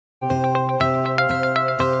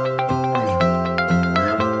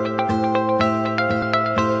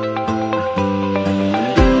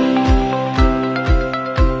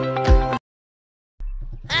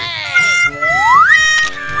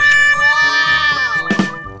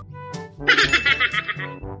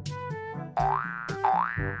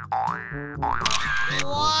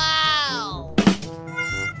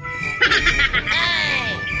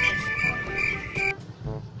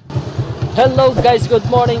Hello guys, good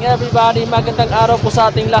morning everybody. Magandang araw po sa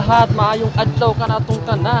ating lahat. Maayong adlaw ka natong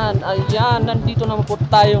tanan. Ayan, nandito naman po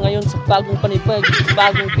tayo ngayon sa bagong panibag,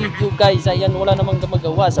 bagong video guys. Ayan, wala namang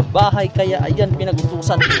magawa sa bahay. Kaya ayan,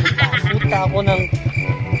 pinagutusan. Punta ako ng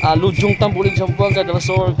Lujong Tambulig sa Buanga del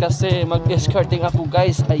Sur kasi mag-skirting ako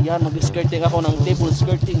guys. Ayan, mag-skirting ako ng table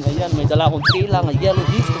skirting. Ayan, may dala akong tela ng yellow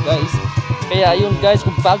dito guys. Kaya ayun guys,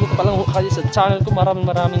 kung bago ka pa lang kayo sa channel ko,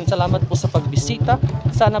 maraming salamat po sa pagbisita.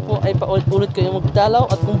 Sana po ay paulit-ulit kayo magdalaw.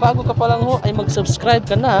 At kung bago ka pa lang ho, ay mag-subscribe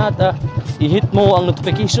ka na at i-hit mo ang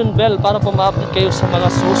notification bell para po ma-update kayo sa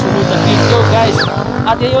mga susunod na video guys.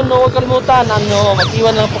 At yun, huwag kalimutan,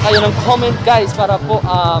 mag-iwan lang po kayo ng comment guys para po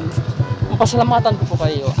pasalamatan ko po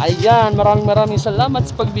kayo. Ayan, maraming salamat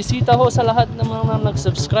sa pagbisita ho sa lahat ng mga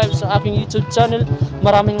nag-subscribe sa aking YouTube channel.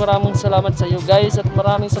 Maraming salamat sa iyo guys at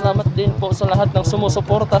maraming salamat din po sa lahat ng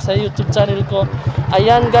sumusuporta sa YouTube channel ko.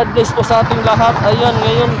 Ayan, God bless po sa ating lahat. Ayan,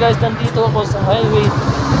 ngayon guys, nandito ako sa highway.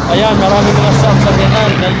 Ayan, maraming mga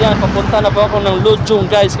sasakyan. Ayan, papunta na po ako ng Lujong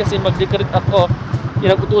guys kasi mag-decrete ako.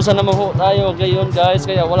 Inagutusan naman ho tayo ngayon guys,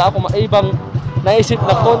 kaya wala akong maibang naisip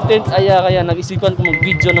na content, kaya nag-isipan ko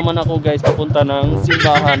mag-video naman ako guys papunta ng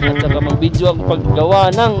simbahan at saka mag-video ako paggawa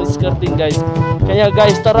ng skirting guys. Kaya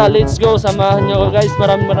guys, tara, let's go, samahan nyo guys.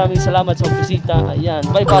 Maraming salamat sa pagbisita. Ayan,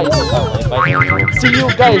 bye bye. See you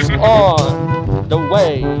guys on the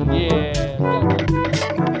way. Yeah.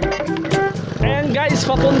 And guys,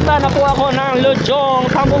 papunta na po ako ng Lujong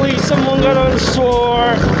Tambulig sa Buanga del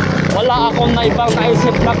Sur. Wala akong naibang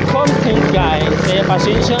naisip na content guys, kaya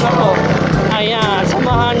pasensya na po. Ayan,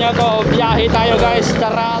 samahan niyo ko. Biyahe tayo guys.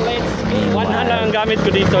 Tara, let's go. 1 lang ang gamit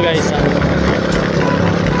ko dito guys.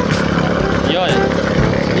 Yun.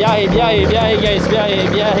 Biyahe guys.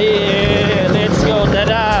 Biyahe. Let's go.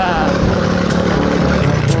 Tada.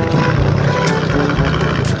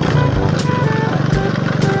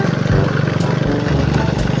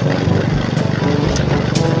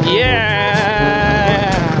 Yeah.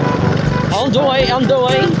 On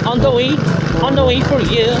the way for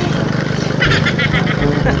you.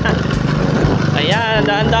 Ayan,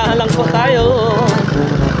 dahan-dahan lang po tayo.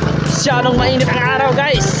 Masyadong mainit ang araw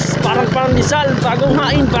guys. Parang pandesal, bagong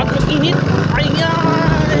hain, bagong init. Ayan,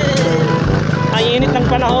 ay init ng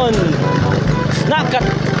panahon.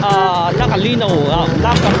 Nakalinaw,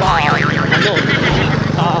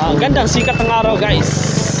 gandang sikat ng araw guys.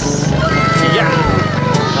 Ayan,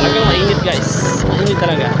 talagang mainit guys. Mainit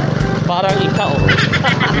talaga, parang ikaw.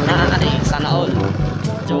 Sana all.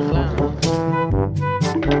 Joke lang.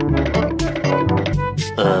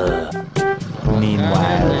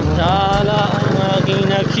 Meanwhile, tala ang aking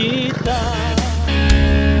nakita.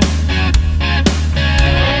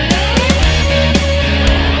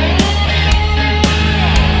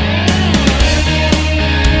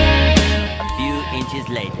 a few inches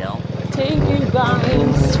later. Thank you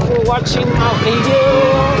guys for watching my video.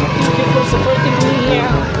 Thank you for supporting me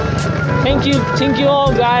here. Thank you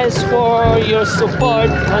all guys for your support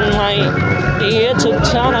on my YouTube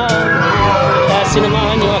channel. Kaya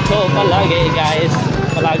sinamahan nyo ako palagi guys.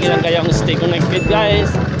 Palagi lang kayong stay connected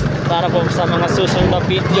guys, para po sa mga susunod na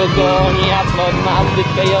video ko i-upload,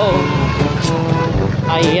 ma-update kayo.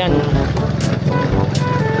 Ayan.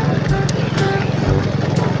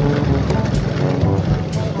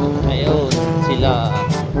 Ayun sila.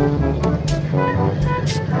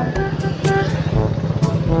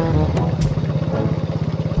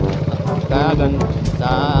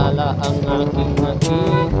 Kagandala ang aking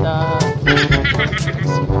nakita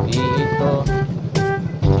dito.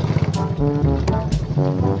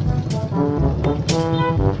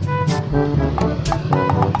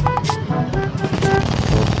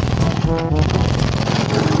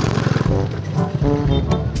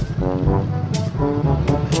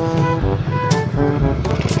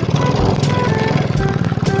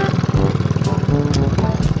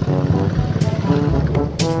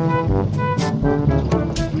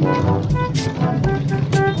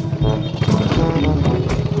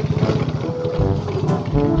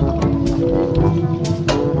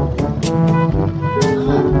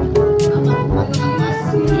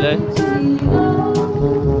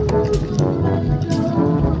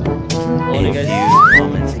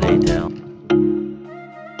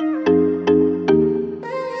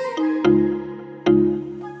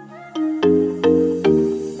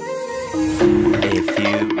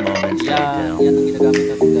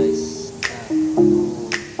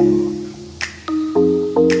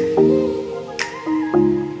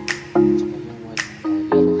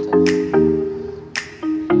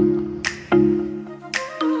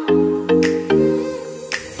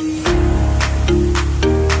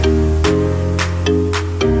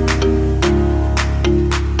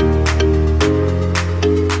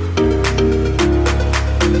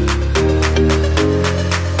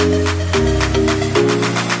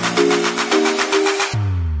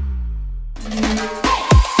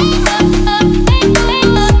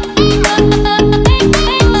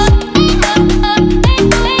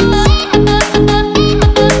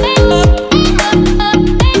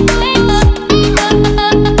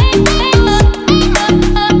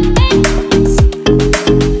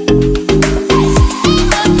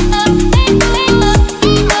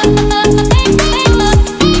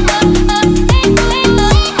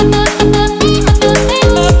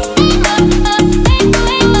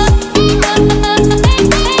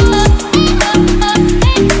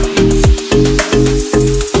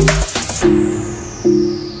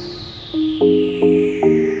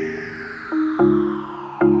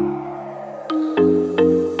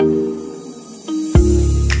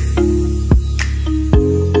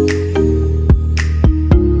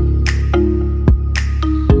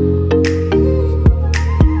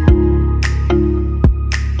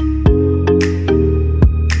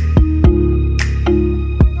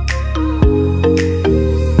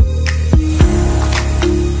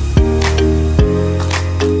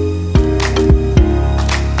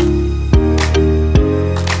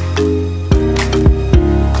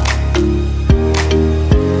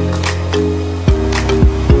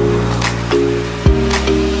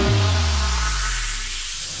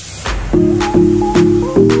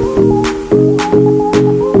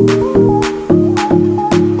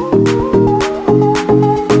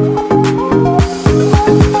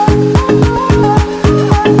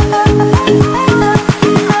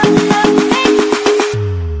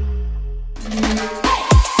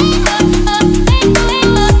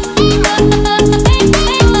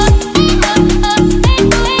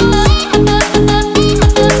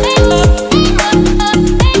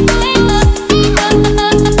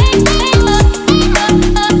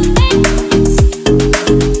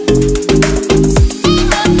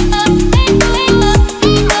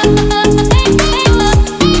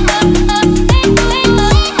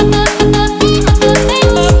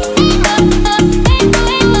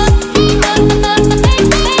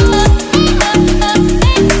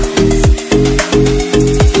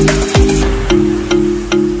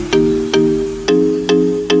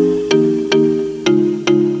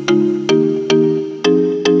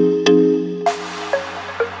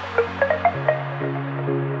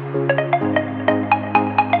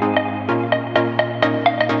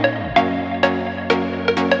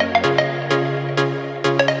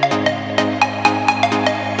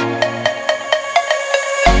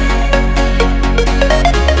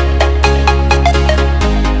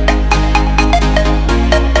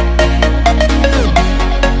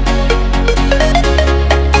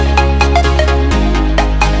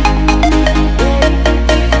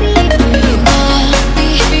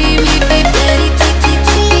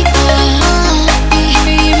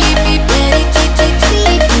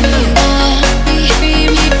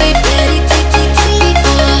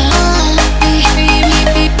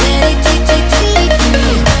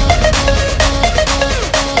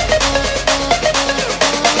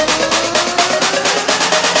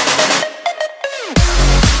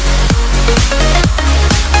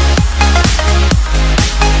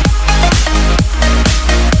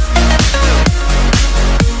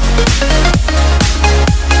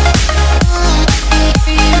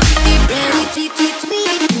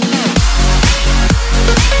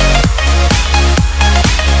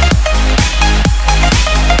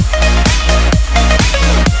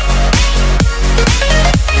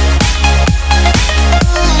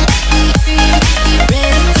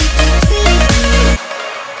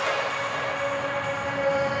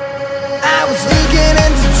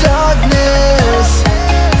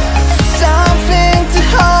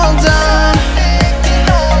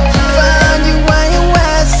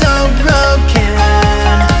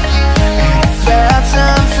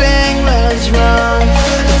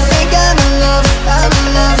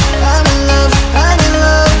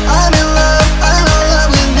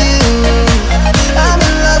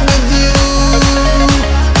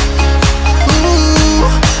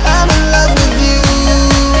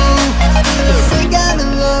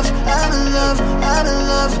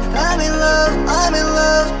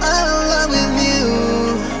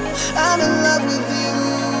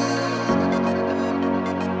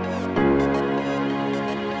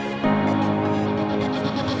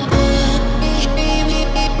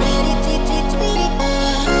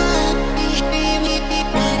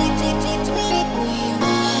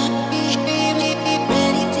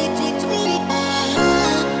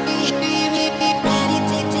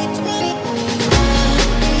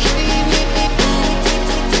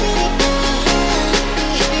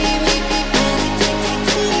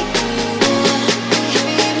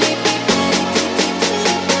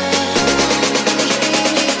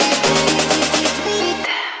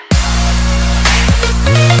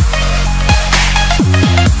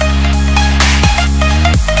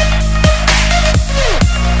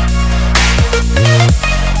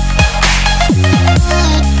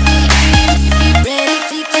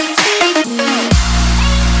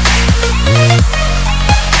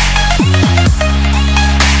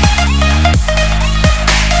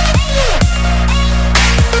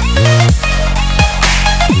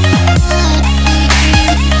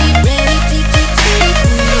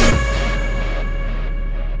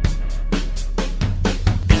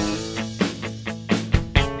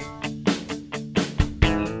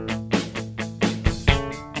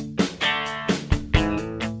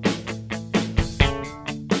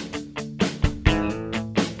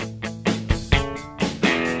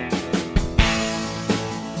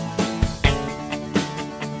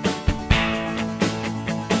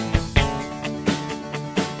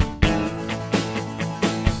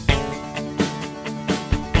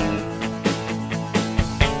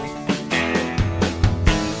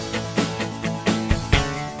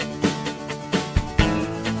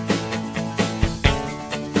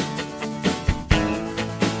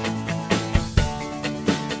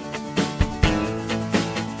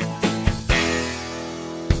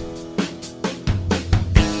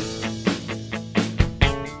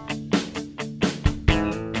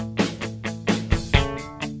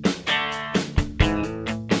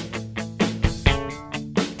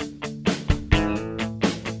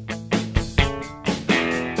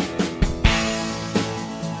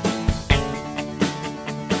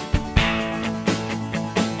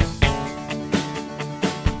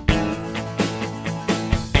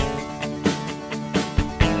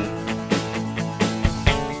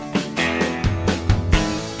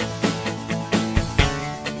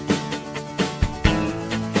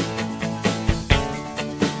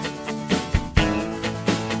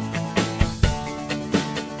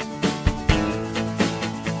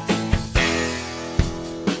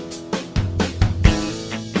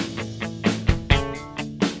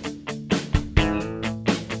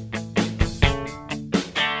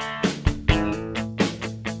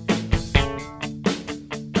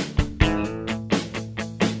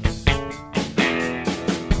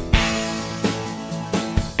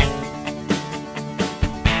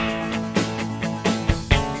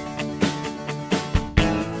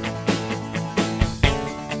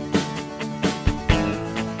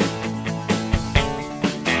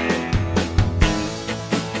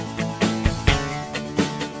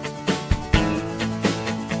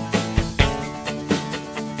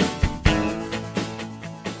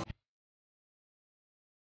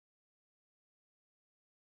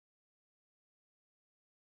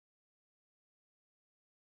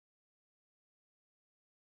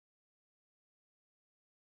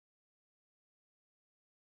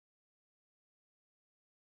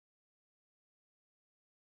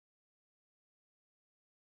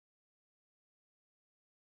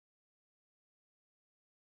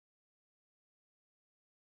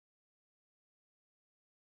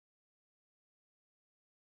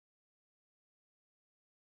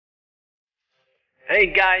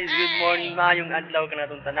 Hey guys, good morning, mayong adlaw ka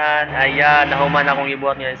natong tanan. Ayan, nahuman akong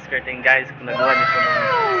ibuhat nga skirting guys. Kung nagawa niyo ko ng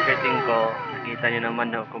skirting ko, nakita niyo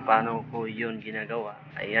naman na kung paano ko yun ginagawa.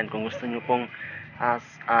 Ayan, kung gusto niyo pong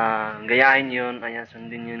gayahin yun, ayan,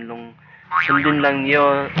 sundin lang ninyo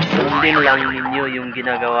yung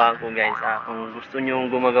ginagawa ko guys. Kung gusto niyo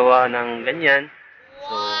gumagawa ng ganyan,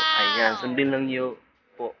 so ayan, sundin lang niyo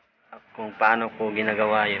po kung paano ko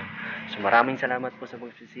ginagawa yun. So maraming salamat po sa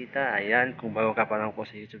pagbisita. Ayan, kung bago ka pa lang po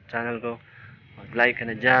sa YouTube channel ko, mag-like ka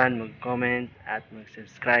na dyan, mag-comment, at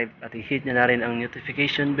mag-subscribe. At i-hit na rin ang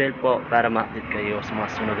notification bell po para ma-update kayo sa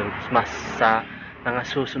mga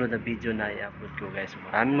susunod na video na i-upload ko guys. So,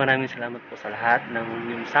 maraming salamat po sa lahat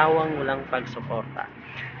ng yung sawang walang pagsuporta.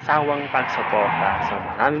 So maraming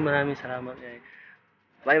salamat guys.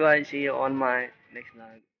 Bye bye, see you on my next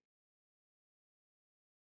vlog.